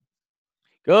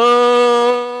Good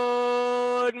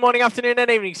morning, afternoon, and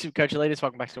evening, Supercoach Elites.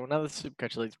 Welcome back to another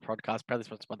Supercoach Elites podcast, proudly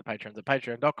sponsored by the patrons at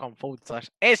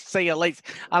patreon.com/SC Elites,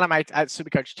 and I'm at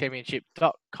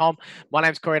supercoachchampionship.com. My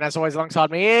name's Corey, and as always, alongside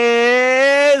me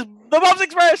is the Bombs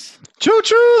Express. True.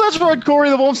 That's right, Corey.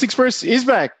 The Bombs Express is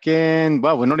back. And,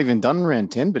 well, we're not even done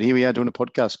round 10, but here we are doing a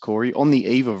podcast, Corey, on the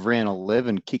eve of round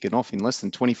 11, kicking off in less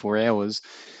than 24 hours.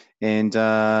 And,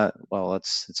 well,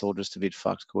 it's all just a bit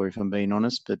fucked, Corey, if I'm being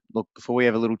honest. But, look, before we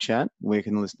have a little chat, where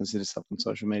can the listeners hit us up on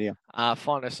social media?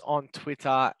 Find us on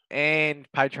Twitter and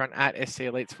Patreon at SC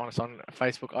Elites. Find us on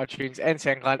Facebook, iTunes, and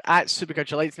SoundCloud at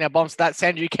Supercoach Elites. Now, Bombs, that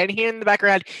sound you can hear in the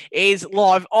background is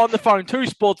live on the phone to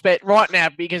Sportsbet right now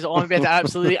because I'm about to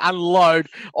absolutely unload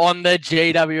on the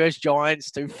GWS Giants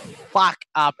to fuck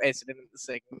up Essendon in the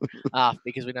second half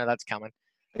because we know that's coming.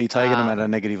 Are you taking them at a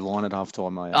negative line at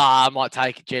halftime, mate? I might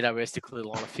take GWS to clear the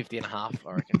line of 50.5,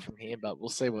 I reckon, from here, but we'll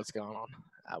see what's going on.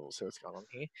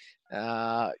 Here.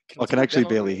 I can actually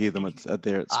barely hear them at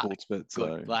Sportsbet.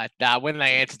 Good, but when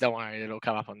they answer, don't worry, it'll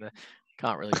come up on the.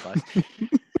 Can't really close.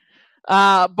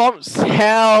 Bombs,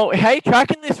 how you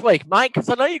tracking this week, mate? Because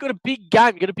I know you got a big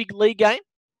game. You got a big league game.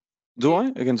 Do I?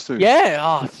 Against who? Yeah.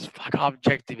 Oh, fuck, I haven't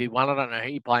checked if he won. I don't know who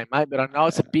you're playing, mate, but I know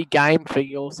it's a big game for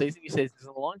your season. Your season's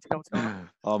on the line. You know what's going on?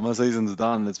 Oh, my season's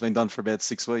done. It's been done for about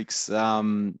 6 weeks.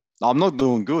 I'm not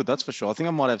doing good, that's for sure. I think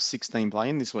I might have 16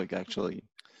 playing this week, actually.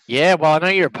 Yeah, well, I know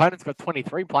your opponent's got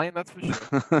 23 playing, that's for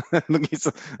sure. Look,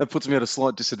 that puts me at a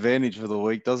slight disadvantage for the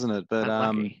week, doesn't it? But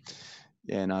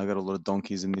yeah, no, I got a lot of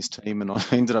donkeys in this team, and I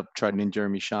ended up trading in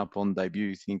Jeremy Sharp on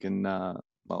debut, thinking,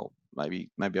 well, maybe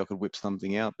I could whip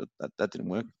something out, but that didn't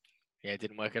work. Yeah, it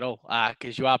didn't work at all.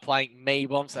 Because you are playing me,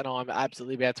 Bombs, and I'm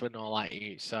absolutely about to annihilate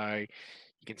you. So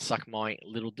you can suck my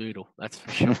little doodle. That's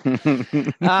for sure.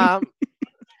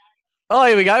 Oh,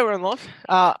 here we go. We're on live.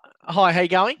 Hi, how you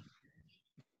going?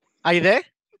 Are you there?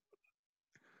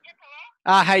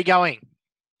 How you going?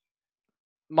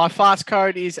 My fast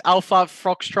code is Alpha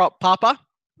Foxtrot Papa.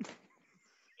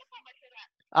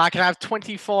 Can I have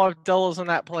 $25 on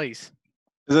that, please?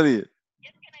 Is that it?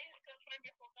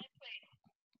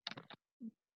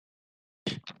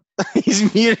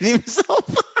 He's muted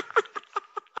himself.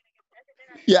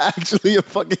 You're actually a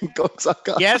fucking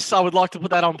cocksucker. Yes, I would like to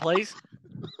put that on, please.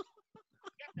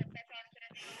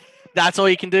 That's all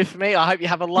you can do for me. I hope you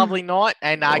have a lovely night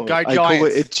and go Giants.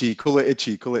 Call it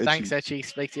itchy. Thanks, Etchy.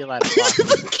 Speak to you later.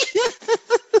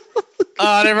 All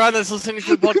right, everyone that's listening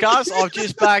to the podcast, I've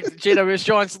just backed GWS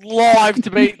Giants live to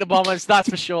beat the Bombers. That's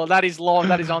for sure. That is live.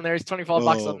 That is on there. It's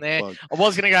 $25 on there. Fuck. I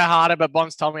was going to go harder, but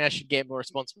Bonds told me I should get more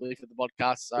responsibility for the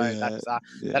podcast. So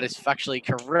that is factually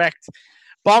correct.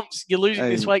 Bombs, you're losing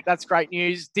this week. That's great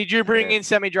news. Did you bring in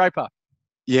Sammy Draper?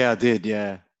 Yeah, I did.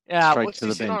 Yeah. Yeah, what's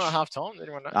he sitting on at half time?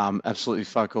 Anyone know? Absolutely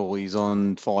fuck all. He's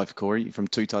on 5, Corey, from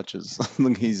 2 touches.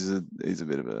 Look, he's a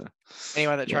bit of a.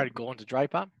 Anyway, that traded Gawn to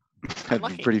Draper.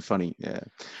 Pretty funny, yeah.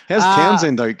 How's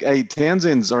Townsend though? Hey,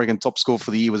 Townsend's, I reckon, top score for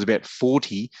the year was about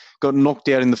 40. Got knocked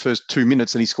out in the first 2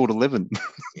 minutes, and he scored 11.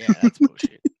 Yeah, that's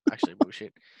bullshit. Actually,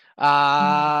 bullshit.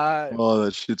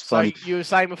 That shit's funny. So you were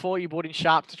saying before you brought in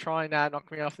Sharp to try and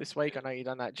knock me off this week. I know you've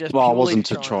done that. It wasn't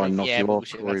to try and knock you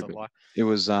off, Corey. But it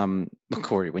was,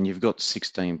 Corey, when you've got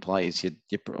 16 players,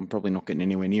 I'm probably not getting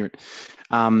anywhere near it.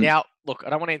 Now, look,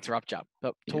 I don't want to interrupt you,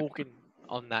 but talking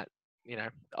on that,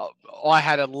 I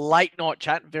had a late night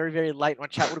chat, very, very late night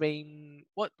chat. Would have been,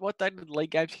 what day did the league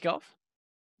games kick off?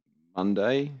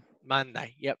 Monday,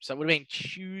 yep. So it would have been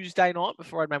Tuesday night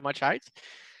before I'd made my trades.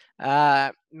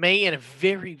 Me and a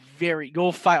very, very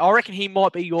I reckon he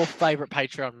might be your favourite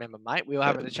Patreon member, mate. We were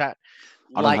having a chat.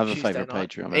 I don't have a favourite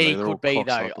Patreon member. He could be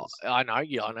though. I know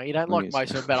you don't like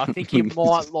most of them, but I think you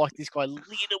might like this guy a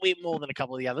little bit more than a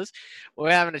couple of the others. We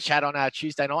were having a chat on our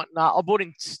Tuesday night, and I brought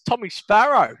in Tommy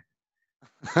Sparrow.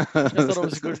 I thought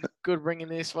it was a good ring in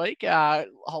this week. A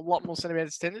lot more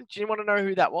sentiments attended. Do you want to know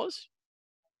who that was?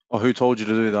 Oh, who told you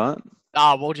to do that?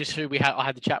 Well, just who I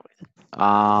had the chat with.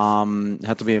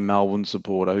 Had to be a Melbourne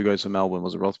supporter. Who goes for Melbourne?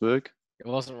 Was it Rothberg? It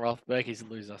wasn't Rothberg. He's a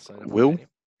loser. So Will?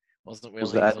 Wasn't Will.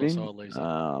 Was he that was also a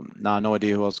loser. No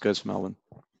idea who else goes for Melbourne.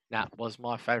 Was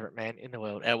my favourite man in the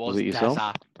world. It was it yourself?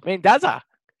 Dazza. I mean, Dazza.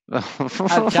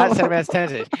 Chat sentiments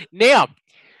attended. Now,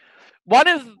 one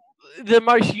of the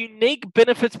most unique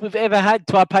benefits we've ever had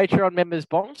to our Patreon members,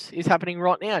 Bombs, is happening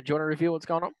right now. Do you want to review what's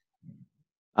going on?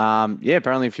 Yeah,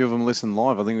 apparently a few of them listen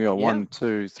live. I think we got 1,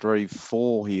 2, 3,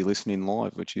 4 here listening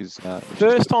live, which is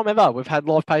first time ever we've had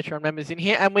live Patreon members in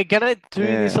here, and we're gonna do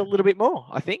this a little bit more.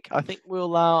 I think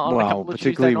we'll on a couple of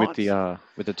particularly Tuesday nights.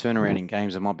 with the turnaround in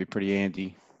games, it might be pretty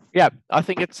handy. Yeah, I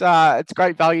think it's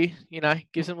great value. You know,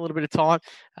 gives them a little bit of time.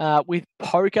 With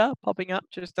poker popping up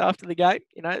just after the game,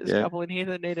 you know, there's a Yeah. couple in here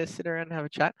that need to sit around and have a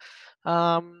chat.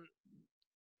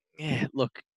 Yeah,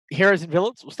 look, heroes and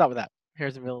villains. We'll start with that.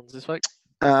 Heroes and villains this week.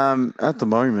 At the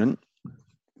moment,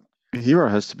 hero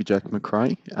has to be Jack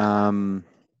McRae.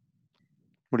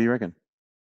 What do you reckon?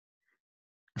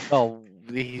 Well,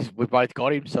 we both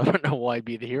got him, so I don't know why he'd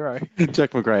be the hero.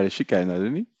 Jack McRae had a shit game though,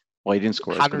 didn't he? Well, he didn't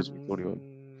score as good as we thought he would.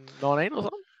 119 or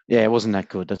something. Yeah, it wasn't that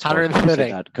good. That's why I said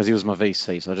 113. that, because he was my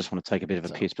VC, so I just want to take a bit of a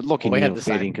So, piss. But looking we at had the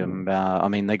fair same. income, I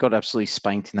mean, they got absolutely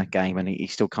spanked in that game, and he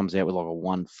still comes out with like a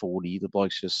 140. The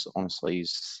bloke's just honestly,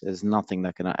 there's nothing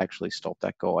that can actually stop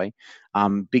that guy.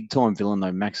 Big time villain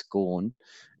though, Max Gawn.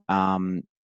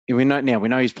 We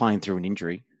know he's playing through an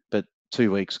injury, but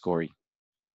 2 weeks, Corey.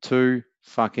 2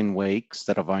 fucking weeks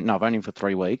that I've owned him for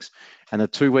 3 weeks, and the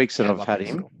 2 weeks that Yeah, I've love had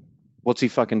Max him, Gawn. what's he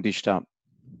fucking dished up?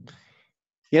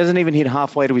 He hasn't even hit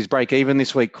halfway to his break even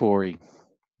this week, Corey.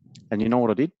 And you know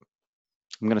what I did?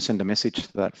 I'm going to send a message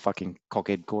to that fucking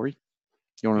cockhead, Corey.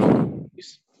 You want to know what I'm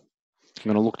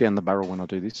going to look down the barrel when I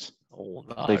do this. Oh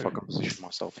See if I no. can position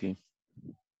myself here.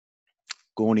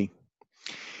 Gawny.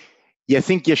 You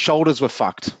think your shoulders were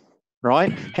fucked,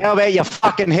 right? How about your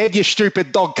fucking head, you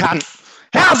stupid dog cunt?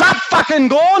 How's that fucking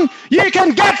gone? You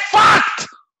can get fucked!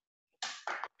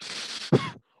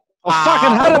 I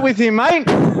fucking had it with him, mate.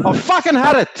 I fucking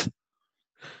had it.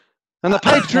 And the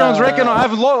Patreons reckon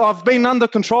I've been under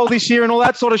control this year and all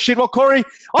that sort of shit. Well, Corey,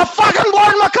 I fucking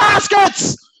blown my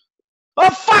caskets.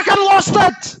 I fucking lost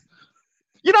it.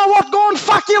 You know what? Go and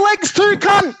fuck your legs too,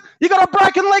 cunt. You got a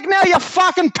broken leg now, you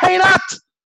fucking peanut.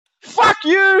 Fuck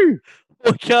you.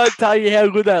 I can't tell you how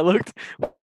good that looked.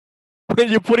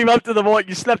 When you put him up to the mic,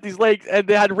 you slapped his legs and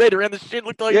they had red around the shin.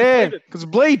 Looked like Yeah, he was because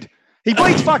bleed. He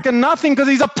bleeds fucking nothing because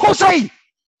he's a pussy.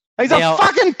 He's Now- a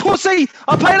fucking pussy.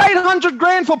 I paid 800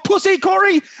 grand for pussy,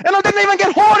 Corey, and I didn't even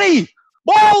get horny.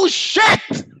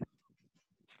 Bullshit.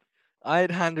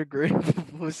 800 grand for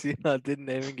pussy. I didn't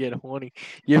even get horny.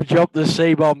 You've dropped the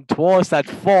C-bomb twice.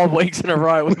 That's 5 weeks in a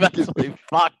row. We've actually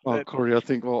fucked Oh, it. Corey, I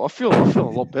think, I feel a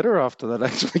lot better after that,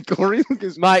 actually, Corey.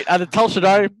 Mate, are the Tulsa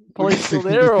Dome police still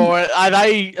there, or have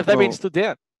they been Well, stood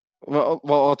down? Well,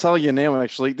 I'll tell you now.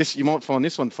 Actually, you might find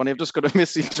this one funny. I've just got a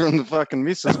message from the fucking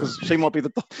missus because she might be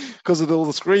because of all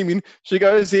the screaming. She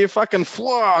goes here, fucking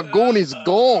Gawny is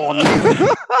gone.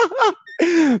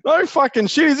 No fucking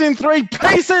shit. He's in 3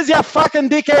 pieces. You fucking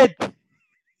dickhead.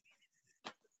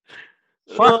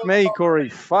 Fuck me, Corey.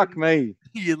 Fuck me.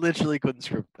 You literally couldn't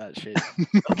script that shit.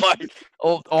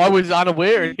 I was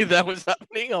unaware that was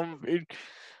happening.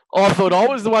 I thought I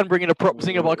was the one bringing a prop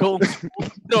singer by calling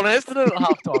Don Heston at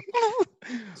halftime.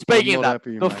 Speaking of that,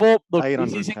 before look,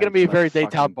 this isn't going to be a very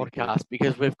detailed podcast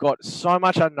because we've got so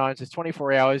much unknowns. It's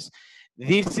 24 hours.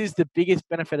 This is the biggest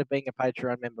benefit of being a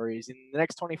Patreon member is in the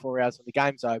next 24 hours when the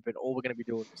game's open, all we're going to be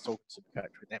doing is talking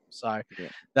Supercoach with them. So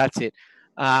that's it.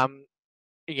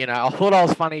 You know, I thought I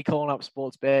was funny calling up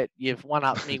Sportsbet. You've one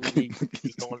up me with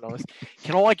your noise.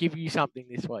 Can I give you something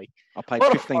this week? I paid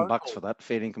 $15 for that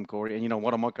fair income, Corey. And you know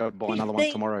what? I might go buy another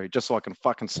one tomorrow just so I can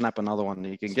fucking snap another one.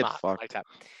 You can get fucked.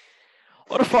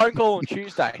 What a phone call on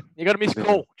Tuesday. You got a missed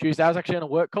call. Tuesday I was actually on a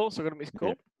work call, so I got a missed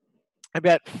call.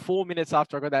 About 4 minutes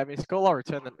after I got that missed call, I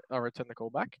returned the call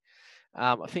back.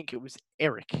 I think it was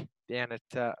Eric down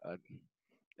at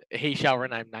he shall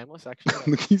remain nameless,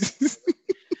 actually.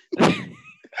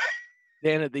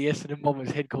 Down at the Essendon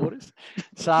Bombers headquarters.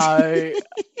 So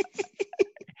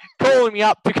calling me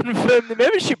up to confirm the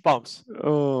membership bombs.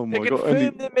 Oh my God.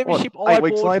 confirm the membership 8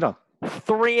 weeks later.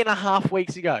 3.5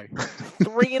 weeks ago.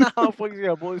 3.5 weeks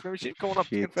ago, boys membership, calling up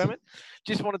to confirm it.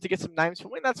 Just wanted to get some names for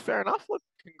me. That's fair enough. Look,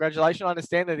 congratulations. I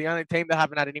understand they're the only team that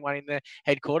haven't had anyone in their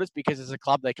headquarters because as a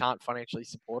club they can't financially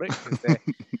support it because they're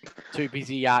too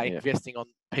busy investing on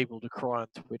people to cry on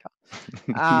Twitter.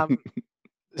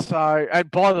 So,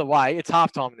 and by the way, it's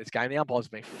halftime in this game. The umpire's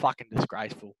been fucking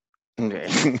disgraceful.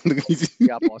 The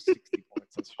umpire's 60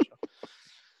 points, that's for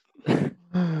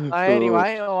sure.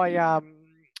 Anyway,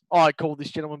 I called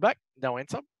this gentleman back. No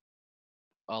answer.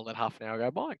 I'll let half an hour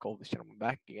go by. I called this gentleman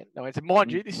back again. No answer.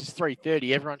 Mind you, this is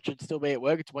 3:30. Everyone should still be at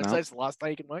work. It's Wednesday. It's the last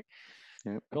day you can work.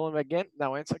 Yep. Call him back again.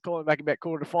 No answer. Call him back about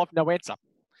 4:45. No answer.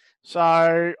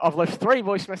 So I've left 3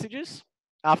 voice messages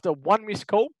after 1 missed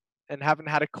call. And haven't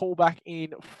had a call back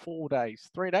in 4 days.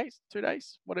 3 days? 2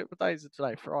 days? What day is it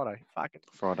today? Friday. Fucking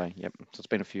Friday, yep. So it's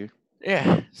been a few.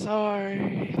 Yeah. So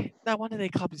no wonder their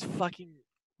club is fucking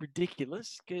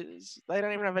ridiculous because they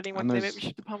don't even have anyone in their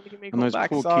membership department to give me a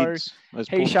call back. So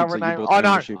he shall rename. I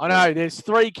know. There's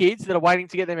 3 kids that are waiting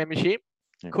to get their membership.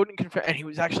 Couldn't confirm, and he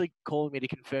was actually calling me to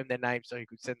confirm their names so he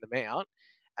could send them out.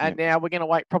 and now we're going to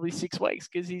wait probably 6 weeks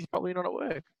because he's probably not at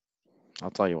work. I'll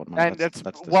tell you what, mate. And that's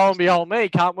well and disgusting. behold me,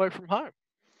 can't work from home.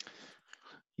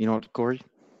 You know what, Corey?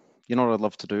 You know what I'd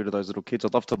love to do to those little kids?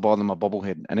 I'd love to buy them a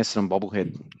bobblehead, an Essendon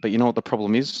bobblehead. But you know what the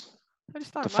problem is? The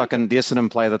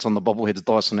Essendon player that's on the bobblehead's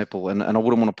Dyson Apple, and I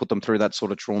wouldn't want to put them through that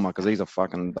sort of trauma because he's a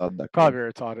fucking dud. Probably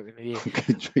retired at the end of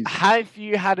the year. Have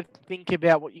you had to think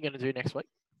about what you're going to do next week?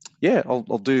 Yeah, I'll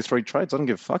do 3 trades. I don't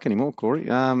give a fuck anymore, Corey.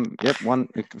 A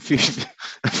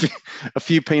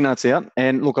few peanuts out.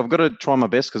 And look, I've got to try my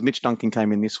best because Mitch Duncan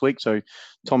came in this week. So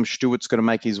Tom Stewart's going to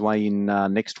make his way in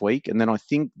next week. And then I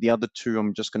think the other 2,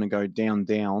 I'm just going to go down.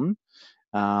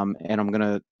 And I'm going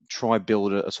to try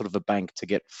build a sort of a bank to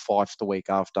get Fife the week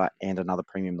after and another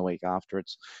premium the week after.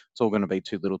 It's all going to be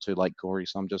too little too late, Corey.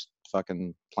 So I'm just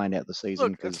fucking playing out the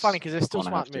season. Look, it's funny because there's still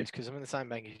smart moves because I'm in the same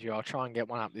bank as you. I'll try and get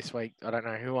one up this week. I don't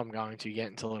know who I'm going to get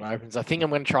until it opens. I think I'm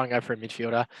going to try and go for a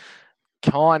midfielder.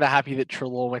 Kind of happy that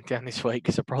Treloar went down this week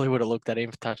because I probably would have looked at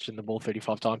him for touching the ball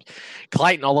 35 times.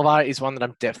 Clayton Oliver is one that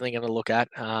I'm definitely going to look at.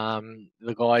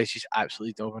 The guy is just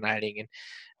absolutely dominating and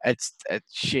it's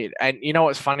shit. And you know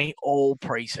what's funny? All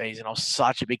preseason, I was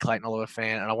such a big Clayton Oliver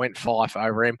fan and I went 5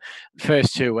 over him.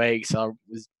 First 2 weeks, I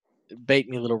was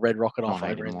beating a little red rocket off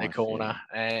over in the corner.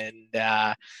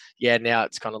 Yeah. And now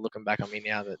it's kind of looking back on me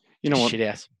now that you know what? Shit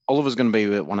ass. Oliver's going to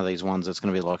be one of these ones that's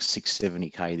going to be like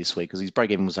 670k this week because his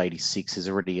break even was 86. He's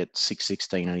already at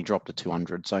 616 and he dropped to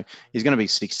 200. So he's going to be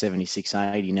 670,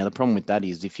 680. Now, the problem with that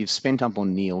is if you've spent up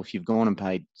on Neil, if you've gone and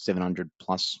paid 700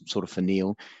 plus sort of for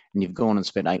Neil, and you've gone and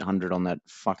spent 800 on that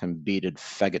fucking bearded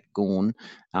faggot Gawn,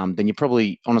 then you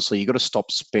probably, honestly, you've got to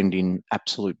stop spending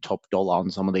absolute top dollar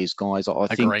on some of these guys. I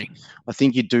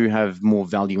think you do have more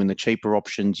value in the cheaper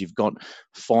options. You've got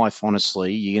Fife,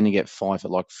 honestly, you're going to get Fife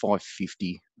at like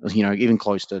 550, you know, even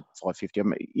close to 550. I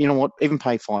mean, you know what? Even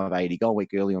pay 580. Go a week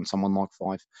early on someone like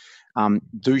Fife.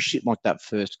 Do shit like that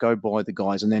first. Go buy the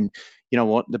guys. And then, you know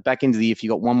what? The back end of the year, if you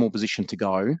got one more position to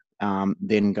go,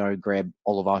 then go grab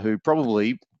Oliver, who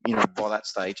probably, you know, by that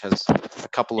stage has a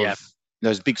couple of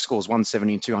those big scores,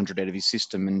 170 and 200 out of his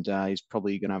system, and he's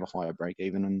probably going to have a higher break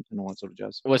even and all that sort of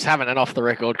jazz. Was having an off the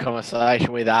record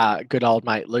conversation with good old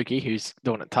mate Lukey, who's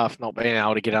doing it tough, not being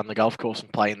able to get on the golf course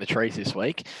and play in the trees this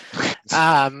week.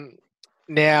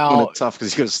 Now it's tough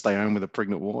because you got to stay home with a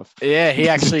pregnant wife. Yeah, he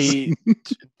actually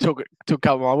took a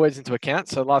couple of my words into account.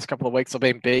 So the last couple of weeks I've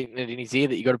been beating it in his ear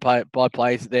that you got to buy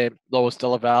players at their lowest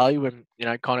dollar value and, you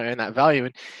know, kind of earn that value.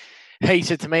 And he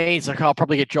said to me, he's like, I'll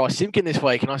probably get Jai Simpkin this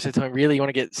week. And I said to him, really, you want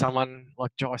to get someone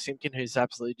like Jai Simpkin who's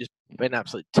absolutely just been an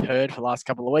absolute turd for the last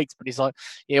couple of weeks? But he's like,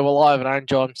 yeah, well, I have owned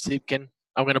Jai Simpkin.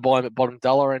 I'm going to buy him at bottom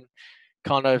dollar and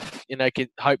kind of, you know,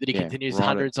 hope that he continues the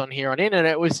hundreds on here on in. And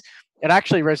it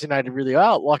actually resonated really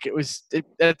well. Like it's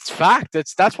fact.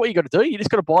 That's what you got to do. You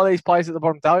just got to buy these players at the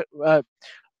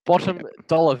bottom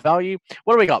dollar value.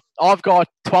 What do we got? I've got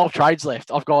 12 trades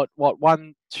left. I've got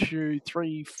 1, 2,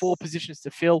 3, 4 positions to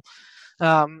fill.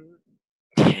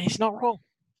 He's not wrong.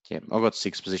 Yeah, I've got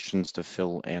 6 positions to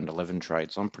fill and 11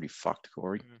 trades. I'm pretty fucked,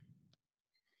 Corey.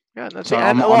 Yeah, that's it.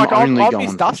 And I've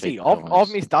missed Dusty.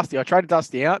 I've missed Dusty. I traded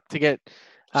Dusty out to get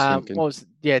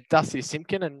Dusty to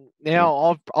Simpkin, and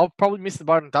now I'll probably miss the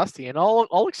boat on Dusty, and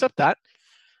I'll accept that.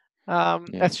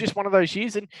 That's just one of those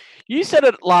years. And you said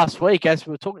it last week as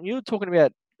we were talking. You were talking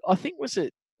about, I think, was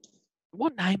it,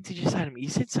 what name did you say to me? You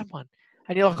said someone,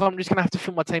 and you're like, I'm just gonna have to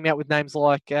fill my team out with names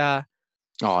like.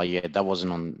 Oh, yeah, that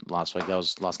wasn't on last week. That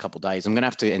was last couple of days. I'm going to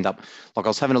have to end up, like I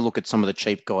was having a look at some of the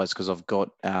cheap guys because I've got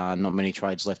not many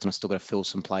trades left and I still got to fill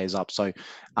some players up. So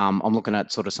I'm looking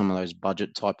at sort of some of those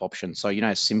budget type options. So, you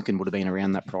know, Simpkin would have been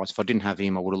around that price. If I didn't have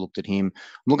him, I would have looked at him.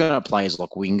 I'm looking at players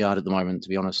like Wingard at the moment, to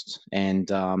be honest. And,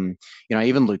 you know,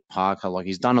 even Luke Parker, like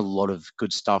he's done a lot of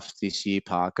good stuff this year,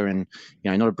 Parker. And, you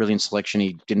know, not a brilliant selection.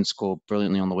 He didn't score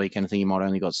brilliantly on the weekend. I think he might have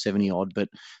only got 70 odd. But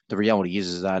the reality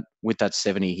is that with that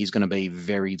 70, he's going to be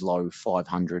very low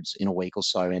 500s in a week or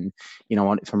so. And you know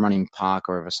what, if I'm running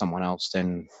Parker over someone else,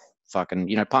 then fucking,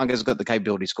 you know, Parker's got the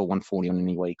capability to score 140 on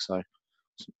any week. So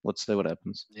let's see what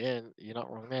happens. Yeah, you're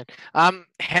not wrong, man.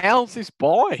 How's this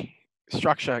buy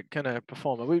structure going to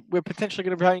perform? We're potentially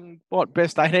going to be playing,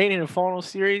 best 18 in a final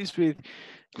series with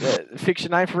the fixture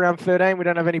name for round 13. We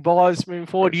don't have any buys moving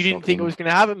forward. You didn't think it was going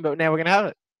to happen, but now we're going to have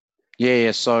it.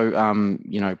 Yeah. So,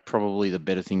 you know, probably the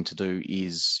better thing to do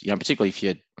is, you know, particularly if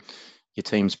your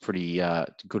team's pretty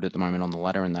good at the moment on the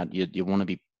ladder and that, you want to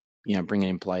be, you know, bringing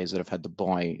in players that have had the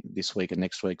bye this week and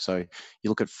next week. So you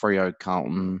look at Freo,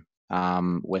 Carlton,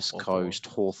 West Hawthorn. Coast,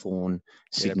 Hawthorn,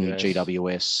 Sydney, GWS.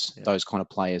 GWS, those kind of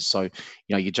players. So,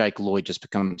 your Jake Lloyd just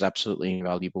becomes absolutely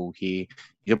invaluable here.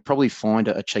 You'll probably find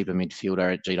a cheaper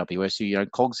midfielder at GWS.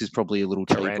 Cogs is probably a little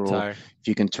cheaper. Or if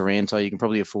you can Taranto, you can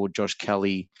probably afford Josh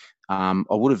Kelly. I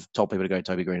would have told people to go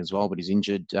Toby Green as well, but he's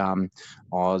injured.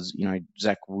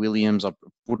 Zach Williams, I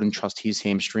wouldn't trust his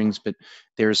hamstrings, but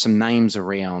there are some names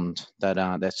around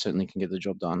that certainly can get the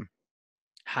job done.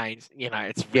 Haynes,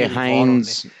 it's really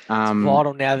Haynes. Vital. It's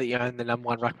vital now that you own the number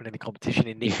one ruckman in the competition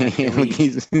in Nick.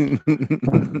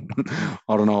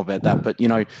 I don't know about that, but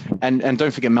and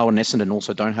don't forget Melbourne Essendon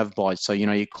also don't have buys, so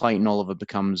your Clayton Oliver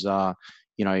becomes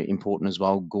important as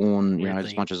well. Gawn,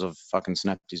 as much as I've fucking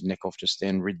snapped his neck off just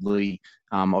then, Ridley,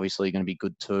 obviously going to be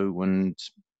good too, and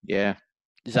yeah.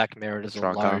 Zach Merritt is a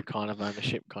low kind of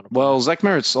ownership kind of. Well, Zach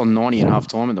Merritt's on 90 at half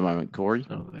time at the moment, Corey.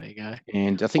 Oh, there you go.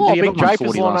 And I think he had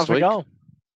 140 last week.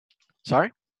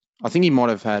 Sorry? I think he might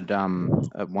have had a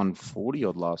 140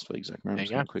 odd last week, Zach Merritt. There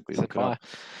you go. Quickly look it up.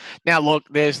 Now, look,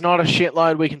 there's not a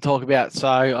shitload we can talk about, so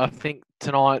I think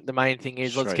tonight the main thing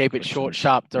is let's keep it short,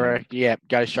 sharp, direct. Yeah,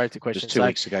 go straight to questions. Just 2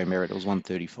 weeks ago, Merritt, it was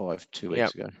 135 2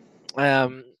 weeks ago.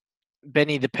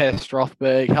 Benny the Pest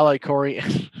Rothberg. Hello, Corey.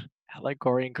 Hello,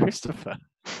 Corey and Christopher.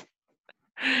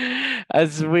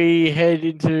 As we head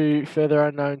into further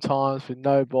unknown times with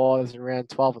no buys in round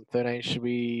 12 and 13, should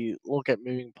we look at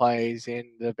moving players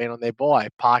in that have been on their buy?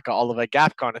 Parker, Oliver,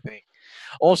 Gaff kind of thing.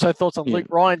 Also, thoughts on Luke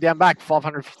Ryan down back,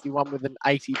 551 with an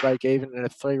 80 break even and a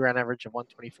 3-round average of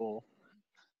 124.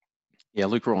 Yeah,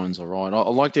 Luke Ryan's all right. I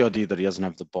like the idea that he doesn't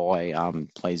have to buy,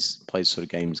 plays sort of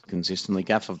games consistently.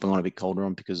 Gaff I've been a bit colder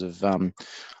on because of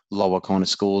lower kind of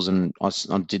scores, and I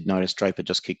did notice Draper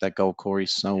just kicked that goal, Corey.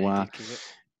 So,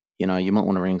 you might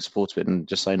want to ring Sportsbet and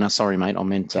just say, no, sorry, mate, I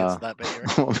meant I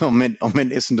meant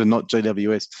Essendon, not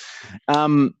GWS.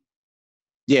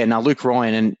 Luke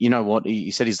Ryan, and you know what?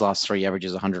 He said his last 3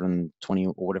 averages 120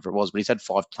 or whatever it was, but he's had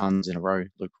 5 tons in a row,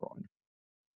 Luke Ryan.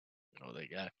 Oh, there you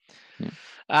go.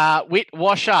 Yeah. Whit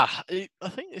Washer. I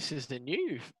think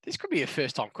this could be a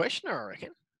first-time questioner, I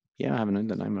reckon. Yeah, I haven't heard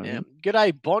that name. Yeah.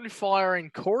 G'day, Bonfire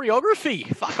and Choreography.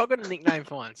 Fuck, I got a nickname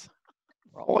for once.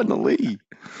 Finally.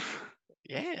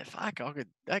 Yeah, fuck,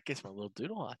 that gets my little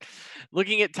doodle eye.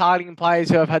 Looking at targeting players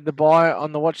who have had the buy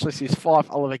on the watch list is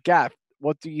Fife, Oliver, Gaff.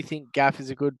 What do you think Gaff is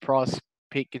a good price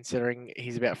pick considering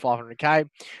he's about 500k?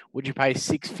 Would you pay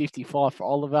 655 for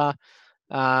Oliver?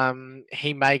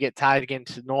 He may get tagged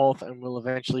against North and will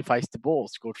eventually face the ball.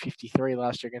 Scored 53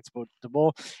 last year against the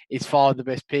ball. Is Five the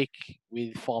best pick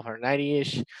with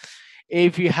 580-ish?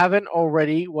 If you haven't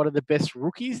already, what are the best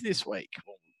rookies this week?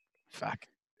 Well, fuck.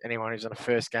 Anyone who's on a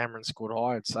first gamer and scored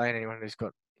high, I'd say. And anyone who's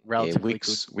got relatively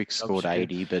good. Wicks scored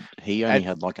 80, but he only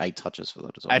had like 8 touches for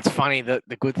that as well. It's funny that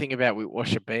the good thing about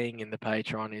Whitwasher being in the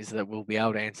Patreon is that we'll be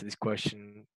able to answer this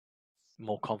question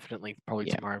more confidently probably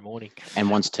tomorrow morning.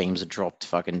 And once teams are dropped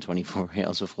fucking 24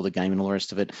 hours before the game and all the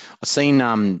rest of it. I've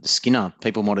seen Skinner.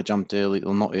 People might have jumped early,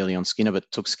 or not early on Skinner, but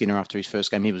took Skinner after his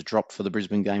first game. He was dropped for the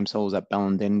Brisbane game, so was that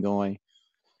Ballenden guy.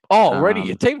 Oh, already?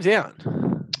 Your team's out?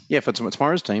 Yeah, for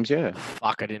tomorrow's teams, yeah.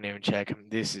 Fuck, I didn't even check.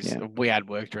 We had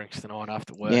work drinks tonight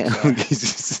after work. Yeah.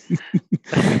 So.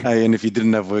 Hey, and if you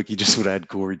didn't have work, you just would have had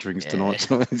Corey drinks tonight.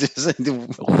 So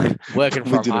working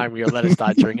from home, you'll let us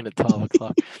start drinking at 12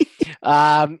 o'clock.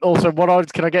 Also, what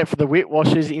odds can I get for the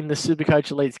Whitwashers in the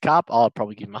Supercoach Elites Cup? I'll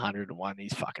probably give him 101.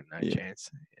 He's fucking no chance.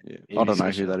 Yeah. I don't know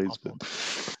who that is,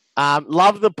 but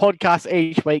love the podcast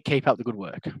each week. Keep up the good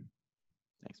work.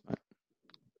 Thanks, mate.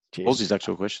 Cheers. What was his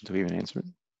actual question? Do we even answer it?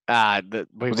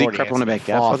 Was he crap on about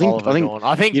Gaff?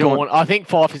 I think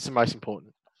Fife is the most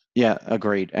important. Yeah,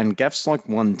 agreed. And Gaff's like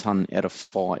 1 ton out of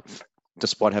 5,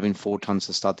 despite having 4 tons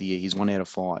to start the year. He's 1 out of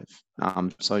 5.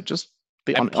 So just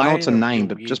be. I know it's a name,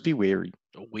 but just be wary.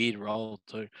 A weird role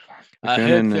too. No,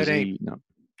 don't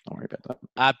worry about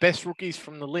that. Best rookies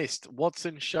from the list: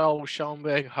 Watson, Scholl,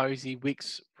 Schoenberg, Hosey,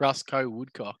 Wicks, Rusco,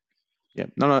 Woodcock. Yeah,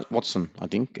 no, Watson. I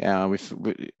think we've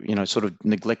sort of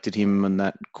neglected him in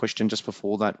that question just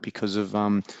before that because of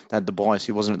that the bias.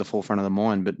 He wasn't at the forefront of the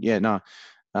mind, but yeah, no.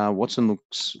 Watson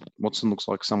looks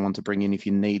like someone to bring in if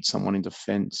you need someone in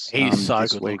defence. He's so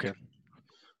good looking.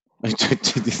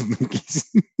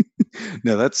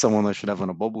 No, that's someone I should have on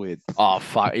a bobblehead. Oh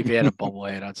fuck! If he had a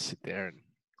bobblehead, I'd sit there and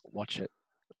watch it.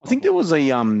 I think there was a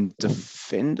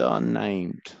defender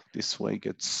named this week.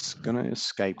 It's gonna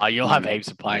escape. Oh, you'll have heaps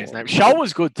of players' names. Scholl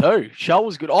was good too. Scholl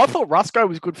was good. I thought Rusco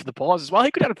was good for the Pies as well. He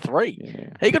could have 3. Yeah.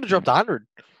 He could have dropped 100.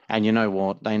 And you know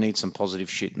what? They need some positive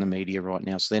shit in the media right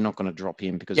now, so they're not going to drop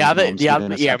him because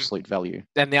he's absolute value.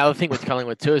 And the other thing with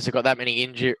Collingwood too is they've got that many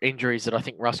injuries that I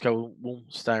think Rusco will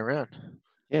stay around.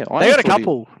 Yeah, They got a thought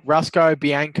couple. Rusco,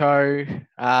 Bianco,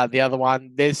 the other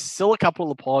one. There's still a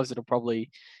couple of pies that'll probably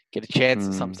get a chance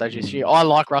at some stage this year. I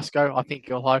like Rusco. I think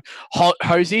he'll hold.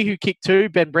 Hosey, who kicked 2.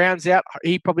 Ben Brown's out.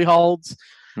 He probably holds.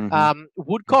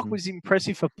 Woodcock was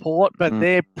impressive for Port, but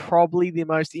they're probably the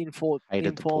most informed team.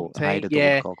 Hated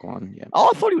the Woodcock one. Yeah.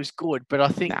 Oh, I thought he was good, but I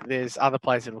think there's other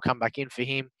players that will come back in for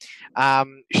him.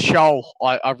 Shoal,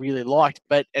 I really liked,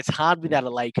 but it's hard without a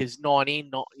lay because 9 in,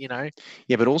 not.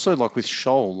 Yeah, but also like with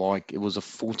Shoal, like it was a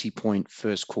 40-point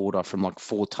first quarter from like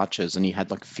 4 touches, and he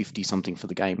had like 50 something for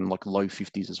the game, and like low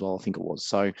 50s as well, I think it was.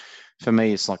 So for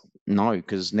me, it's like no,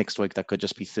 because next week that could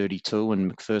just be 32,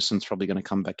 and McPherson's probably going to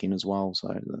come back in as well.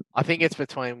 So I think it's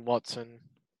between Watson,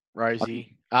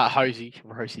 Hosey.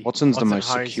 Watson's the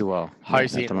most secure.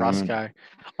 Hosey and Rusco.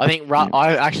 I think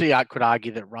I could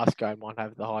argue that Rusco might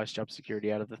have the highest job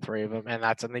security out of the 3 of them, and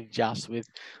that's only just with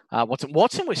Watson.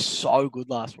 Watson was so good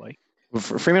last week. Well,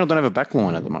 Fremantle don't have a back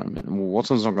line at the moment. Well,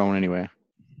 Watson's not going anywhere.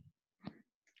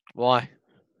 Why?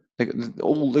 They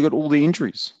got all the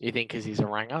injuries. You think because he's a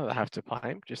ranger, they have to pay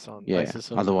him just on basis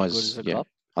of otherwise, good as a club?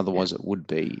 Otherwise, it would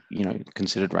be,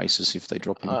 considered racist if they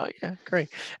drop him. Yeah, agree.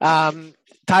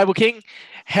 Table King,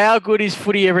 how good is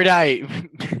footy every day?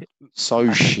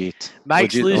 So shit.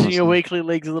 Makes losing your weekly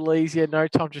leagues a little easier. No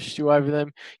time to stew over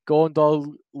them.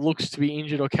 Gorndal looks to be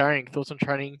injured or carrying. Thoughts on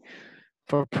training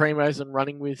for Primos and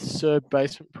running with Sir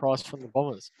Basement Price from the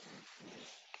Bombers?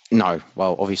 No.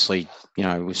 Well, obviously,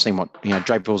 we've seen what,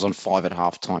 Draper was on 5 at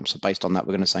halftime. So based on that,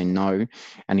 we're going to say no.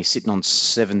 And he's sitting on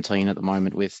 17 at the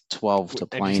moment with 12 to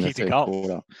play in the third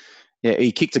quarter. Yeah,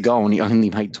 he kicked a goal and he only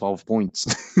made 12 points.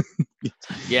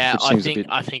 Yeah,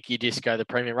 I think you just go the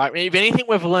premium, right? I mean, if anything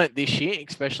we've learnt this year,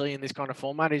 especially in this kind of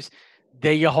format, is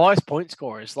they're your highest point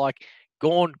scorers. Like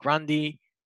Gawn, Grundy,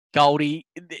 Goldie.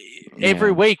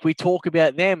 Every week we talk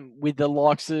about them with the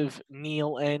likes of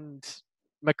Neil and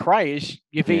McRae as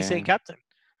your VC captain.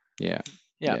 Yeah.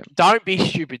 Don't be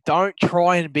stupid. Don't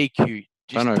try and be cute.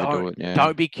 Just don't overdo it. Yeah.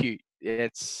 Don't be cute.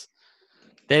 They're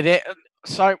there.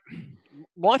 So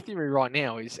my theory right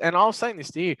now is, and I was saying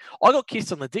this to you, I got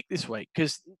kissed on the dick this week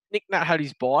because Nick Nat had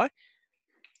his bye.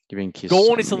 You've been kissed.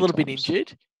 Gawn is a little bit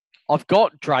injured. I've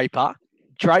got Draper.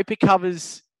 Draper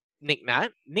covers Nick Nat.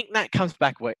 Nick Nat comes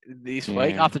back this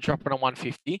week after dropping on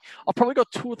 150. I've probably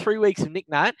got 2 or 3 weeks of Nick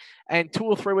Nat and 2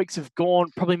 or 3 weeks of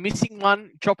Gawn, probably missing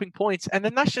one, dropping points. And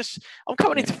then that's just, I'm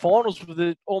coming into finals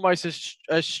with almost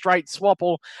a straight swap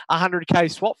or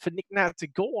 100K swap for Nick Nat to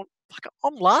Gawn.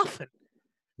 I'm laughing.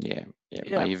 Yeah.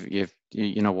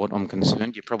 You know what? I'm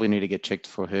concerned. You probably need to get checked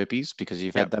for herpes because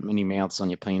you've had that many mouths on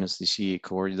your penis this year,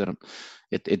 Corey. That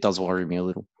it does worry me a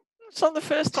little. It's not the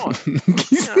first time.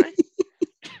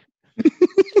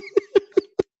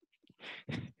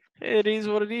 It is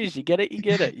what it is. You get it. You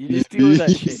just deal with that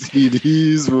shit. It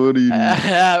is what it is.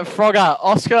 Frogger,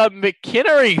 Oscar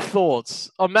McInerney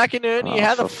thoughts on McInerney.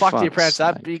 How the fuck do you pronounce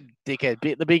that? Big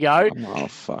dickhead. The big O. Oh,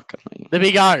 fuck me. The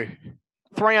big O.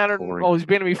 300. Well, he's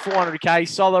going to be 400K.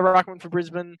 Solo ruckman for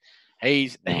Brisbane. He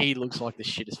looks like the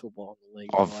shittest football in the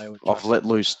league. I've let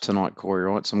loose tonight, Corey,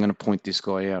 right? So I'm going to point this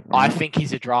guy out. Right? I think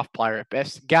he's a draft player at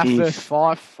best. Gaffer,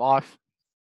 five.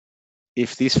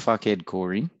 If this fuckhead,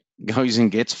 Corey, goes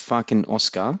and gets fucking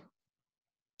Oscar,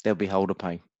 there'll be hell to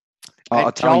pay.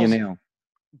 I'll tell you now.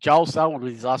 Joel Selwood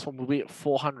with his last one will be at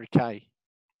 400K.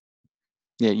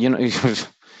 Yeah,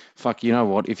 fuck, you know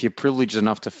what? If you're privileged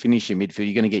enough to finish your midfield,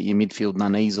 you're going to get your midfield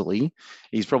done easily.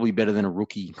 He's probably better than a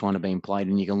rookie kind of being played,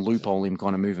 and you can loophole him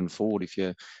kind of moving forward if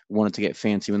you wanted to get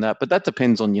fancy with that. But that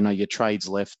depends on, your trades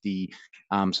left, the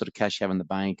sort of cash you have in the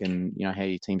bank, and, how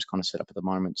your team's kind of set up at the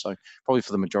moment. So probably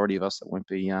for the majority of us, that won't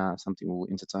be something we'll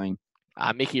entertain.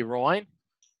 Mickey Ryan,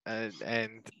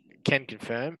 and can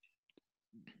confirm,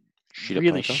 shit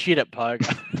at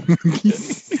poker.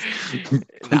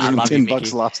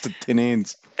 $110 lasted 10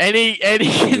 hands. Any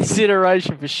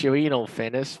consideration for Shuey in all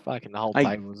fairness? Fucking the whole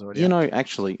table was already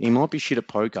actually, he might be shit at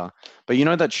poker, but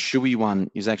that Shuey one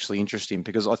is actually interesting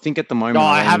because I think at the moment... No,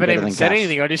 I haven't even said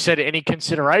anything. I just said any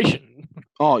consideration.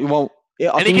 Oh, well...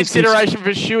 Yeah, any consideration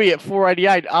for Shuey at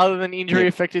 488 other than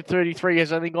injury-affected 33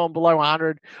 has only gone below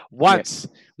 100 once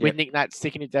with Nick Nat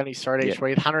sticking it down his throat each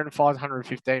week. 105,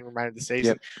 115 remaining of the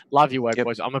season. Love your work,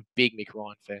 boys. I'm a big Mick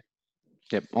Ryan fan.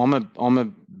 Yep, I'm a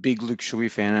big Luke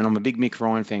Shuey fan, and I'm a big Mick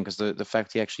Ryan fan because the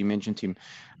fact he actually mentioned him.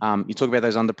 You talk about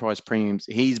those underpriced premiums.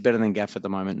 He's better than Gaff at the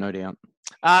moment, no doubt.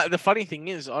 The funny thing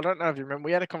is, I don't know if you remember,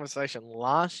 we had a conversation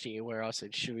last year where I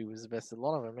said Shuey was the best of a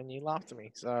lot of them, and you laughed at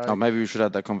me. So maybe we should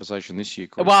have that conversation this year.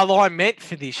 Corey. Well, I meant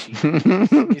for this year.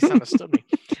 You misunderstood me.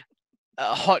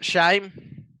 Hot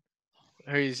Shame,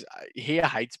 he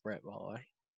hates Brett, by the way.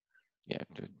 Yeah,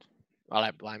 dude. I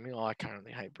don't blame you. I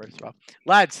currently hate Bruce as well.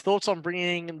 Lads, thoughts on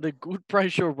bringing the good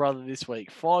Brayshaw brother this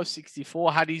week?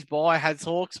 564 had his bye, has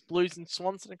Hawks, Blues, and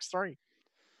Swans next 3.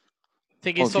 I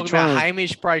think he's talking about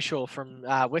Hamish Brayshaw from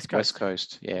West Coast. West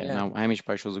Coast, yeah. No, Hamish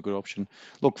Brayshaw's a good option.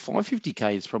 Look,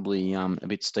 550k is probably a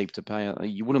bit steep to pay.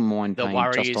 You wouldn't mind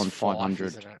paying just on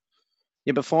 500.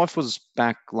 Yeah, but Fife was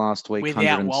back last week.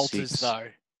 Without Walters, though.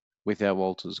 Without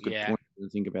Walters. Good point to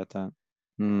think about that.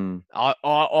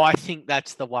 I think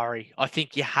that's the worry. I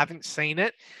think you haven't seen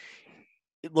it.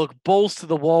 Look, balls to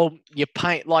the wall. You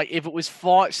paint like if it was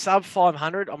sub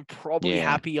 500, I'm probably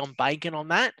happy on banking on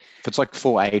that. If it's like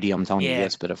 480, I'm telling you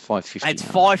yes, but at 550, it's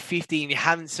 550, and you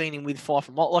haven't seen him with Fife.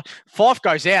 Like Fife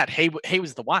goes out, he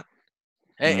was the one.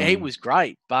 He was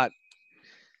great, but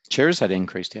Cherry's had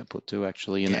increased output too,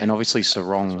 actually, and obviously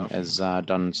Sarong has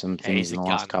done some things in the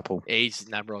last couple. He's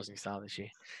NAB Rising Star this year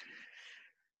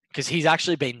because he's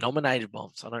actually been nominated.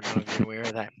 Bombs. I don't know if you're aware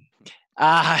of that.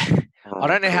 I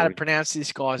don't know how to pronounce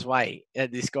this guy's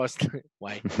this guy's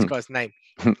name.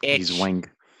 He's Wang.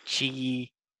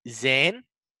 Chi-Zan.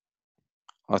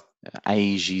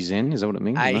 A-G-Zen, is that what it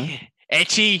means?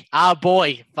 Etchy,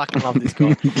 boy. Fucking love this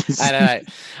guy. Anyway,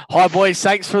 hi, boys.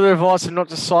 Thanks for the advice and not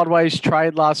the sideways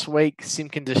trade last week.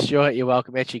 Simkin to Stuart. You're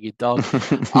welcome, Etchy, good dog.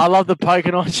 I love the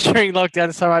Pokemon during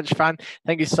lockdown. So much fun.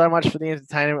 Thank you so much for the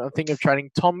entertainment. I'm thinking of trading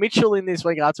Tom Mitchell in this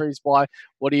week after his bye.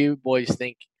 What do you boys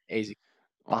think? Easy.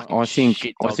 I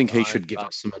think he should give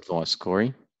us some advice,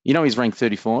 Corey. You know he's ranked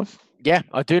 35? Yeah,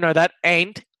 I do know that.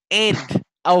 And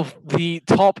of the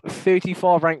top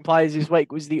 35 ranked players this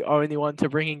week was the only one to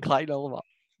bring in Clayton Oliver.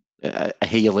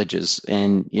 He alleges.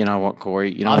 And you know what,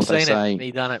 Corey? You know I've what they say?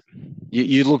 He done it.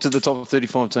 You looked at the top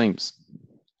 35 teams.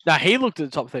 No, he looked at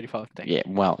the top 35 teams. Yeah,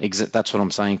 well, that's what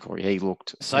I'm saying, Corey. He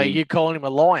looked. So you're calling him a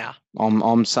liar?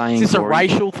 I'm saying. Is this Corey, a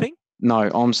racial thing?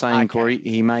 No, I'm saying, Corey,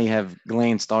 he may have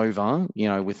glanced over,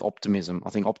 with optimism.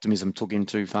 I think optimism took him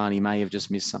too far and he may have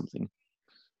just missed something.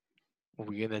 Are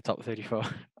we in the top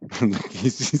 35?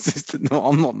 No,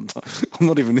 I'm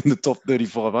not even in the top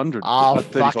 3,500.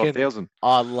 35,000.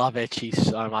 I love Etchy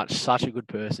so much. Such a good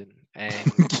person.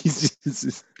 And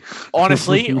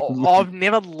honestly, I've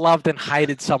never loved and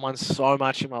hated someone so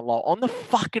much in my life. On the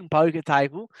fucking poker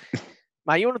table,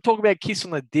 mate, you want to talk about kiss on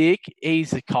the dick?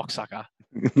 He's a cocksucker.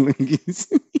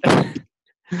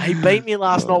 He beat me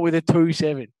last night with a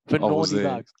 2-7 for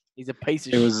 $90. He's a piece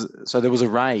of shit. There was a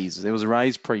raise. There was a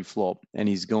raise pre-flop, and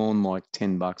he's gone like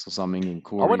 $10 or something. And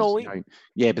Corey's, I went all in.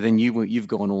 Yeah, but then you've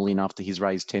gone all in after he's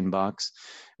raised $10.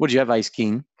 What did you have, Ace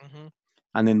King? Mm-hmm.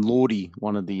 And then Lordy,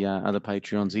 one of the other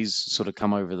Patreons, he's sort of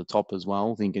come over the top as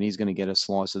well, thinking he's going to get a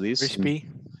slice of this. Crispy.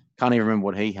 Can't even remember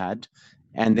what he had.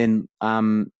 And then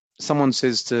someone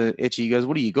says to Etchy, he goes,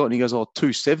 "What do you got?" And he goes, "Oh,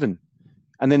 2-7."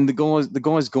 And then the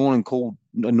guy's gone and called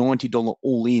a $90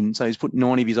 all in. So he's put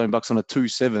 90 of his own bucks on a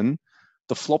 2-7.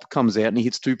 The flop comes out and he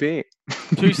hits 2 pair.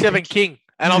 2-7 king.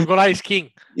 And I've got ace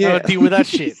king. Yeah. I gotta deal with that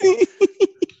shit.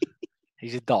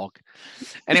 He's a dog.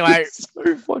 Anyway,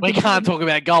 we can't talk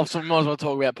about golf, so we might as well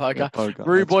talk about poker.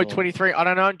 Rue Boy 23. I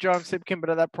don't know, John Sipkin,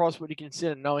 but at that price, would you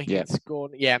consider knowing he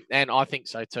scored? Yeah, and I think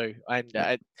so too. And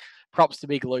props to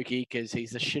Big Lukey because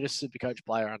he's the shittest Supercoach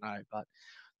player I know, but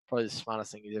probably the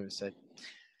smartest thing he's ever said.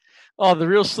 Oh, the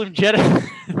real Slim Jetta.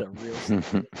 The real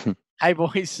Slim. Hey,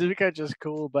 boys, Supercoach is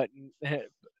cool, but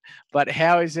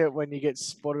how is it when you get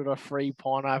spotted a free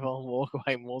pineapple and walk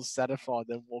away more satisfied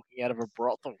than walking out of a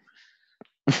brothel?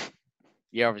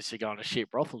 You're obviously going to shit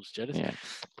brothels, Jetta. Yeah.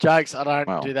 Jokes, I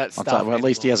don't do that stuff. At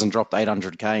least he hasn't dropped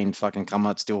 800K and fucking come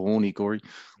out still horny, Corey.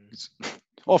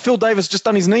 Oh, Phil Davis just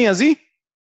done his knee, has he?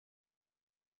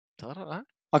 I don't know.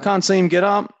 I can't see him get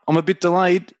up. I'm a bit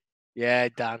delayed. Yeah,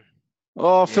 done.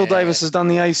 Oh, Phil Davis has done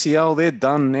the ACL. They're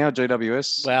done now,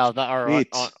 GWS. Well, all right.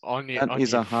 That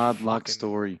is a hard luck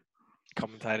story.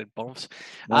 Commentated bombs.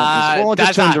 I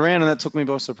just turned around and that took me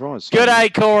by surprise. Good day,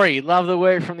 Corey. Love the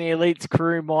work from the Elites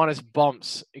crew minus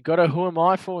bumps. You got a who am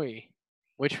I for you,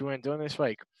 which we weren't doing this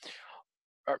week.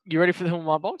 You ready for the who am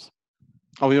I bombs?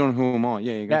 Oh, we're doing who am I?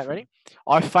 Yeah, you go. Yeah, ready?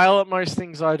 I fail at most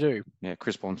things I do. Yeah,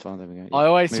 Chris Bonfire. There we go. Yeah, I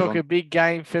always talk a big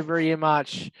game February and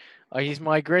March. I use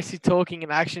my aggressive talking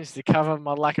and actions to cover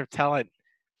my lack of talent.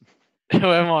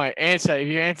 Who am I? Answer. If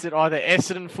you answered either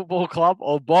Essendon Football Club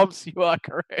or Bob's, you are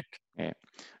correct. Yeah.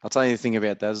 I'll tell you the thing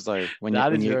about Daz, though.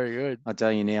 Very good. I'll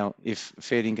tell you now, if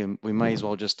fair dinkum, we may as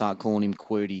well just start calling him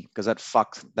QWERTY because that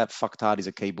fucktard is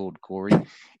a keyboard, Corey.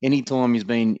 Anytime he's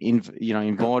been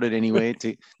invited anywhere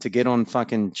to get on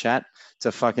fucking chat,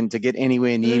 to get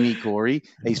anywhere near me, Corey,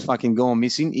 he's fucking gone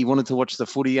missing. He wanted to watch the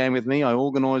footy game with me. I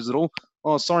organised it all.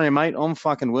 Oh, sorry, mate, I'm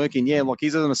fucking working. Yeah, like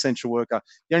he's an essential worker.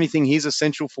 The only thing he's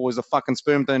essential for is a fucking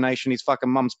sperm donation his fucking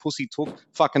mum's pussy took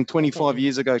fucking 25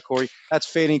 years ago, Corey. That's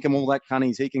fair income, all that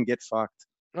cunnies. He can get fucked.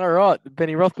 All right,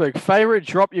 Benny Rothberg. Favorite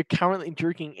drop you're currently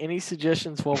drinking? Any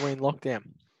suggestions while we're in lockdown?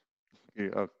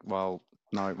 Yeah, well,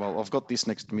 no. Well, I've got this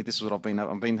next to me. This is what I've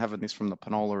been having this from the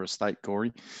Panola Estate,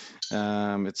 Corey.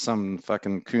 It's some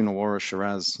fucking Coonawarra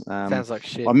Shiraz. Sounds like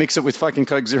shit. I mix it with fucking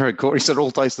Coke Zero, Corey, so it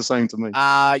all tastes the same to me.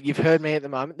 You've heard me at the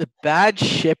moment. The Bad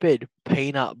Shepherd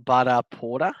Peanut Butter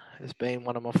Porter has been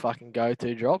one of my fucking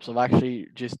go-to drops. I've actually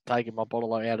just taken my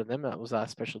bottle out of them. That was a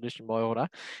special edition by order.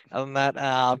 Other than that,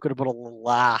 I've got a bottle of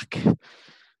Lark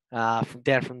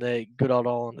from the good old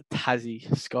island of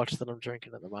Tassie Scotch that I'm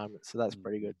drinking at the moment. So that's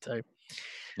pretty good too.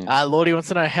 Yeah. Lordy wants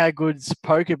to know how good's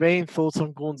Poker been? Thoughts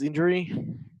on Gawn's injury?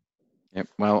 Yep.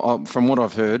 Well, from what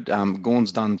I've heard,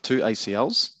 Gawn's done 2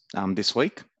 ACLs this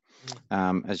week,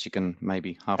 as you can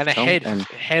maybe half and tell.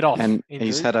 Head off. And injury.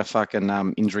 he's had a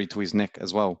fucking injury to his neck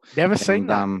as well. Never seen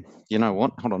that. You know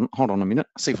what? Hold on a minute.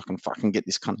 See if I can fucking get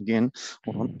this cunt again.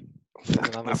 Hold on.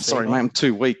 I'm sorry, mate. I'm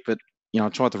too weak, but I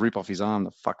tried to rip off his arm.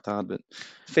 The fucked hard, but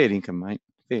fair income, mate.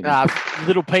 Fair income.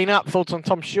 Little Peanut. Thoughts on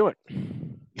Tom Stewart?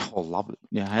 Oh, love it.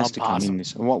 Yeah, it has to come in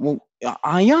this. Well,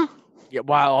 are you? Yeah,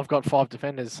 well, I've got 5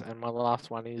 defenders, and my last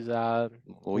one is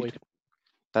Lloyd.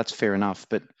 That's fair enough,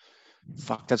 but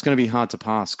fuck, that's going to be hard to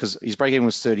pass because his break-even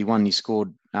was 31. He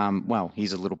scored,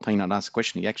 he's a little peanut. Asked the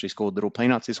question. He actually scored little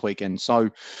peanuts this weekend.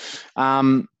 So,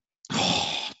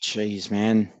 geez,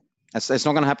 man. It's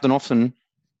not going to happen often,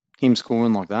 him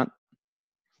scoring like that.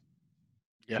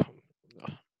 Yeah.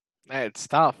 It's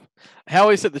tough.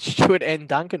 How is it that Stewart and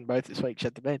Duncan both this week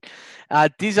shut the bed?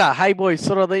 Dizza, hey boys,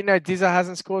 sort of let you know Dizza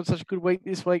hasn't scored such a good week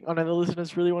this week. I know the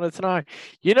listeners really wanted to know.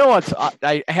 You know what?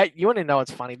 You want to know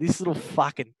what's funny? This little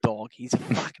fucking dog, he's a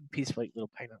fucking piss weak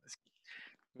little peanut.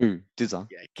 Who? Dizza?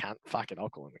 Yeah, can't fucking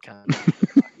alcohol in the can.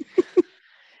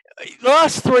 The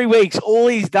last 3 weeks, all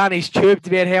he's done is chirped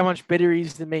about how much better he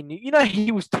is than me. You know,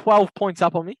 he was 12 points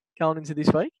up on me going into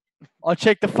this week. I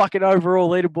checked the fucking overall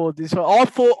leaderboard this week.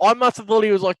 I must have thought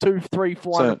he was like 200, 300,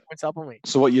 400 points up on me.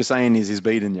 So what you're saying is he's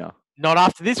beating you? Not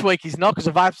after this week, he's not, because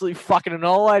I've absolutely fucking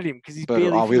annihilated him because he's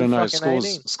barely. We don't know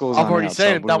scores. I've already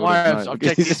seen him. Don't worry, I've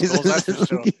checked his scores. That's for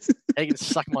sure. He can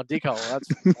suck my dick hole. That's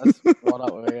right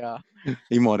up where we are.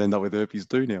 He might end up with herpes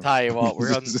too now. Tell you what,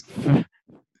 we're on.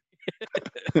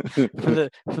 for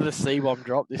the C-bomb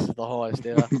drop, this is the highest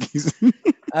ever.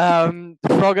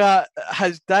 Frogger,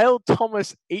 has Dale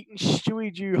Thomas eaten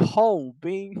Stewie Jew whole,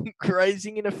 being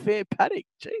grazing in a fair paddock?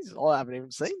 Jesus, I haven't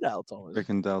even seen Dale Thomas. I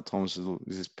reckon Dale Thomas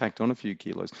is packed on a few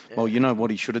kilos. Yeah. Well, you know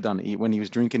what he should have done? When he was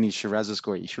drinking his Shiraz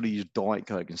score, he should have used Diet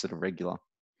Coke instead of regular.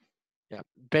 Yeah,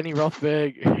 Benny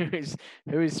Rothberg,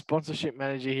 who is sponsorship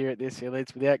manager here at this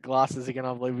Elites. Without glasses again,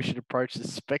 I believe we should approach the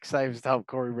spec saves to help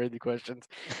Corey read the questions.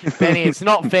 Benny, it's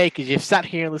not fair because you've sat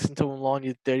here and listened to him online,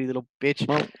 you dirty little bitch.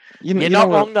 Well, you're not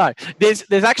wrong though.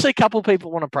 There's actually a couple of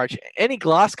people want to approach it. Any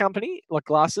glass company like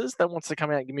glasses that wants to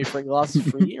come out and give me free glasses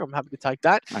for a year, I'm happy to take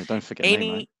that. Mate, don't forget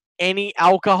me, mate. Any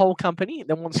alcohol company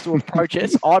that wants to approach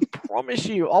us, I promise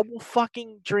you, I will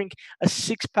fucking drink a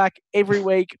 6-pack every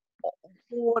week.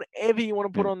 Whatever you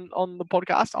want to put on the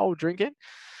podcast, I'll drink it.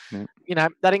 Yeah. You know,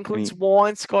 that includes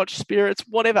wine, scotch, spirits,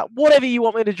 whatever you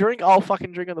want me to drink, I'll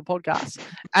fucking drink on the podcast.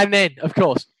 And then, of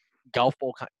course, golf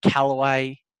ball,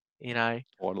 Callaway,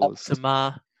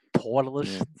 Optima,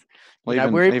 Titleist. Yeah.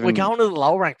 Well, we're going to the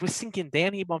lower rank. We're sinking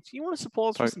down here, Bumps. You want to supply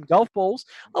us with some golf balls?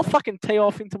 I'll fucking tee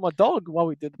off into my dog while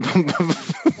we did the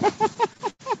podcast.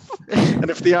 And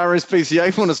if the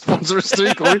RSPCA want to sponsor us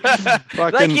too, Corey,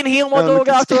 they can heal my dog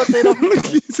after I teed off.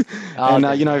 And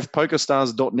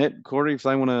PokerStars.net, Corey, if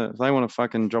they want to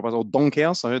fucking drop us, or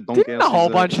Donkhouse. I heard Donkhouse. Didn't a whole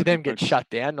bunch of them get shut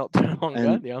down not too long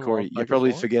ago? Corey, you're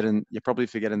probably forgetting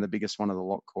the biggest one of the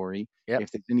lot, Corey. Yep.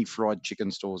 If there's any fried chicken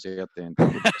stores out there,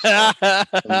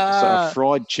 so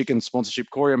fried chicken sponsorship,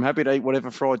 Corey, I'm happy to eat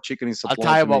whatever fried chicken is supplied.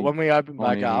 I'll tell you what, when we open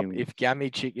back up, if Gammy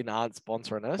Chicken aren't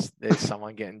sponsoring us, there's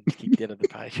someone getting kicked out of the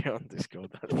Patreon Discord,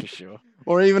 that's for sure.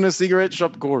 Or even a cigarette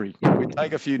shop, Corey. We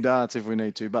take a few darts if we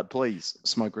need to, but please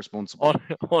smoke responsibly.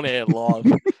 On air live.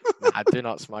 Nah, do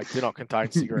not smoke. Do not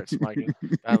contain cigarette smoking.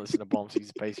 Don't listen to Bombs.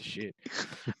 He's a piece of shit.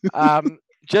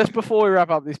 Just before we wrap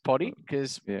up this potty,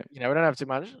 because we don't have too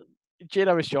much.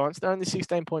 GWS Giants, they're only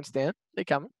 16 points down. They're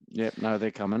coming. Yep, no, they're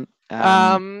coming.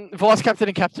 Vice captain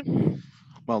and captain.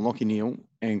 Well, Lockie Neal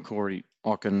and Corey,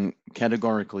 I can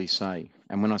categorically say,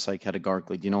 and when I say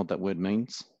categorically, do you know what that word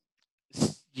means?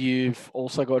 You've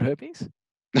also got herpes?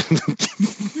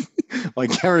 I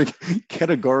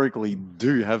categorically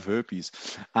do have herpes.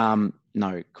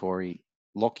 No, Corey,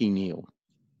 Lockie Neal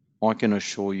I can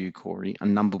assure you, Corey, a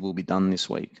number will be done this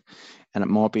week, and it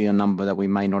might be a number that we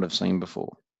may not have seen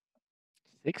before.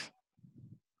 6.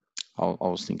 I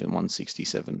was thinking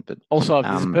 167, but Also, if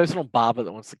there's a personal barber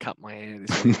that wants to cut my hair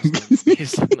this week,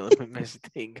 here's another message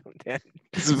thing come down.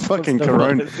 It's a fucking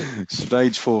corona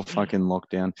stage 4 fucking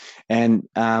lockdown. And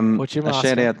a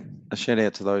shout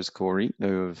out to those, Corey,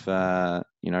 who have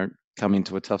come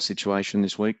into a tough situation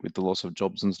this week with the loss of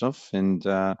jobs and stuff. And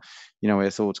our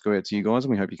thoughts go out to you guys,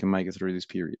 and we hope you can make it through this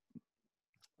period.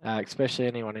 Especially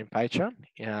anyone in Patreon.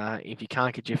 If you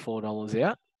can't get your $4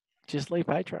 out, just leave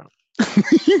Patreon.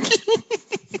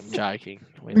 I'm joking.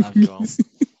 We love you all. It's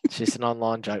just an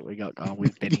online joke we got going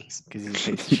with Benny because he's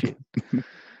a piece of shit.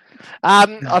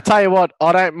 I'll tell you what.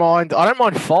 I don't mind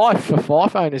 5 for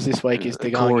Fife owners this week is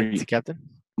to go against the captain.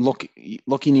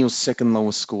 Lockie Neal's second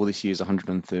lowest score this year is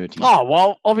 130. Oh,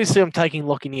 well, obviously I'm taking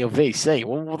Lockie Neal VC.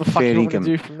 Well, what the fuck are you going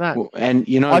to do from that? Well, and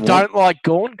I don't like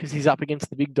Gawn because he's up against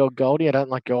the big dog Goldie. I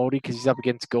don't like Goldie because he's up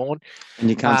against Gawn. And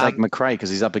you can't take McRae because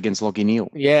he's up against Lockie Neal.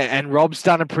 Yeah, and Rob's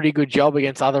done a pretty good job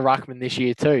against other ruckmen this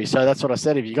year too. So that's what I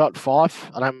said. If you got Fife,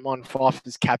 I don't mind Fife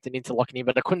as captain into Lockie Neal,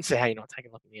 but I couldn't see how you're not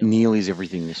taking Lockie Neal. Neal is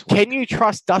everything this week. Can you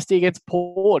trust Dusty against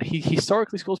Port? He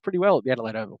historically scores pretty well at the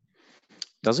Adelaide Oval.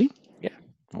 Does he? Yeah.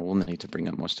 I will need to bring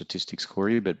up my statistics,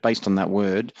 Corey, but based on that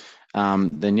word,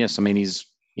 then yes, I mean he's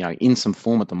in some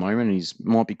form at the moment. He's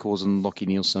might be causing Lockie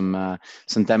Neal some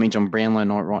damage on Brownlow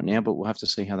night right now, but we'll have to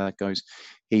see how that goes.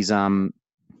 He's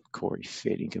Corey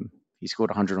Fairlingham. He scored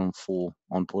 104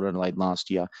 on Port Adelaide last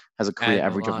year. Has a career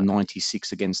average of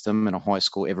 96 against them and a high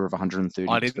score ever of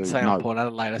 132. I didn't say on Port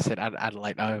Adelaide. I said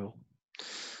Adelaide Oval.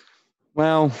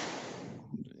 Well.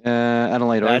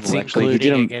 Adelaide Oval, actually.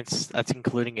 That's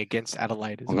including against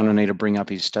Adelaide. I'm going to need to bring up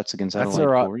his stats against Adelaide. That's all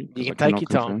right. Corey, you can take your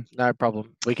time. No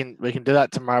problem. We can do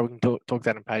that tomorrow. We can talk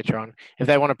that on Patreon. If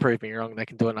they want to prove me wrong, they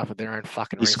can do enough of their own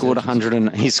fucking. He scored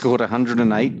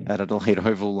 108 at Adelaide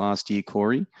Oval last year,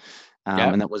 Corey,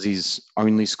 and that was his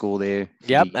only score there.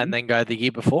 Yep, and then go the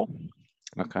year before.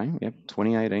 Okay. Yep.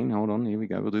 2018. Hold on. Here we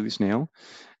go. We'll do this now.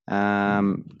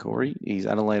 Corey, his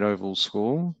Adelaide Oval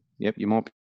score. Yep, you might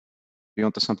be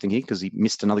onto something here because he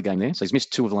missed another game there. So he's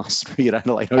missed 2 of the last 3 at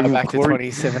Adelaide. Back to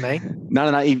 2017.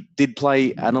 No. He did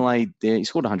play Adelaide there. He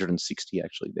scored 160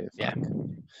 actually there. Yeah.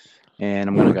 And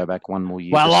I'm going to go back one more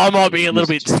year. Well, I might be a little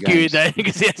bit skewed there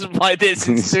because he hasn't played there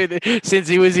since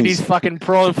he was in his fucking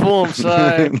prime form.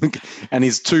 So, and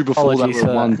his 2 before that were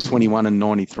 121 and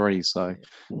 93. So,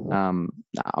 I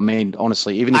mean,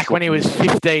 honestly, even back when he was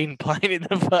 15 playing in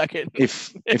the fucking.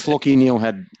 If Lockie Neal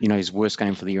had his worst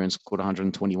game for the year and scored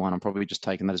 121, I'm probably just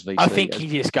taking that as VC. I think he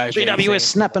just goes. GWS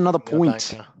snap another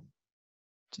point.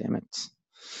 Damn it!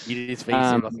 You just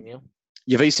VC Lockie Neal.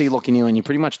 Your VC Lockie Neal, and you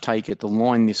pretty much take it. The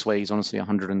line this week is honestly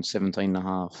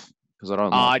 117.5 because I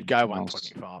don't. I'd go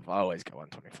 125. I always go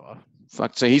 125.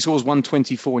 Fuck. So he scores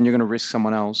 124, and you're going to risk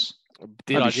someone else.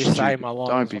 Did I just say my line?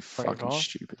 Don't be fucking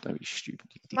stupid. Don't be stupid.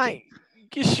 Mate,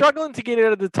 you're struggling to get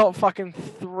out of the top fucking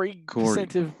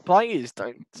 3% of players.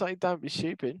 Don't be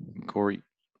stupid. Corey,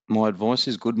 my advice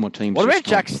is good. My team's. What about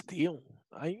Jack Steele?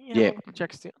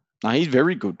 Jack Steele. No, he's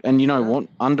very good. And you know what?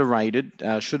 Underrated.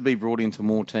 Should be brought into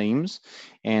more teams.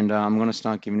 And I'm going to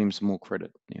start giving him some more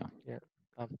credit now. Yeah.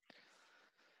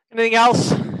 Anything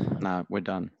else? No, we're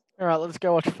done. All right, let's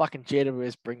go watch fucking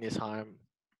GWS bring this home.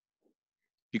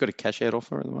 You got a cash out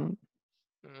offer at the moment?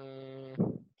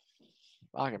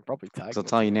 I can probably take it. I'll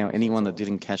tell you now, anyone that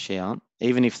didn't cash out,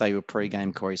 even if they were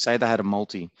pre-game, Corey, say they had a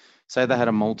multi. Say they had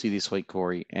a multi this week,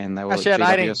 Corey, and they were cash out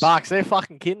 $18. They're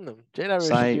fucking kidding them.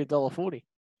 GWS should do $1.40.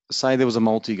 Say there was a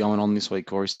multi going on this week,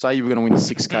 Corey. Say you were going to win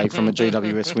 6K from a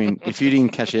GWS win. If you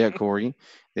didn't cash out, Corey,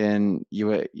 then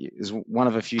is one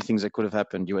of a few things that could have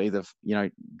happened. You were either,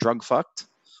 drug fucked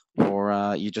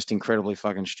or you're just incredibly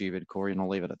fucking stupid, Corey, and I'll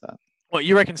leave it at that. Well,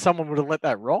 you reckon someone would have let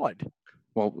that ride?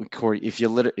 Well, Corey, if you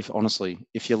let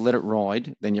it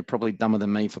ride, then you're probably dumber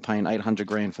than me for paying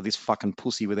 $800,000 for this fucking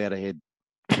pussy without a head.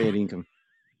 Fair income.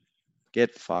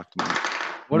 Get fucked, man.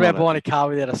 What about buying a car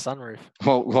without a sunroof?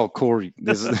 Well, Corey,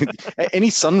 there's any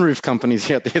sunroof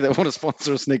companies out there that want to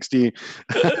sponsor us next year,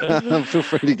 feel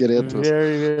free to get out to us.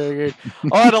 Very, very good.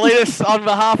 All right, Elites, on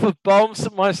behalf of Bombs,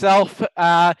 myself,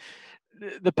 the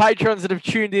patrons that have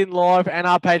tuned in live and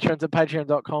our patrons at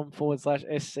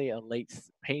patreon.com/SC Elites.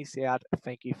 Peace out.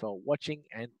 Thank you for watching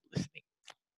and listening.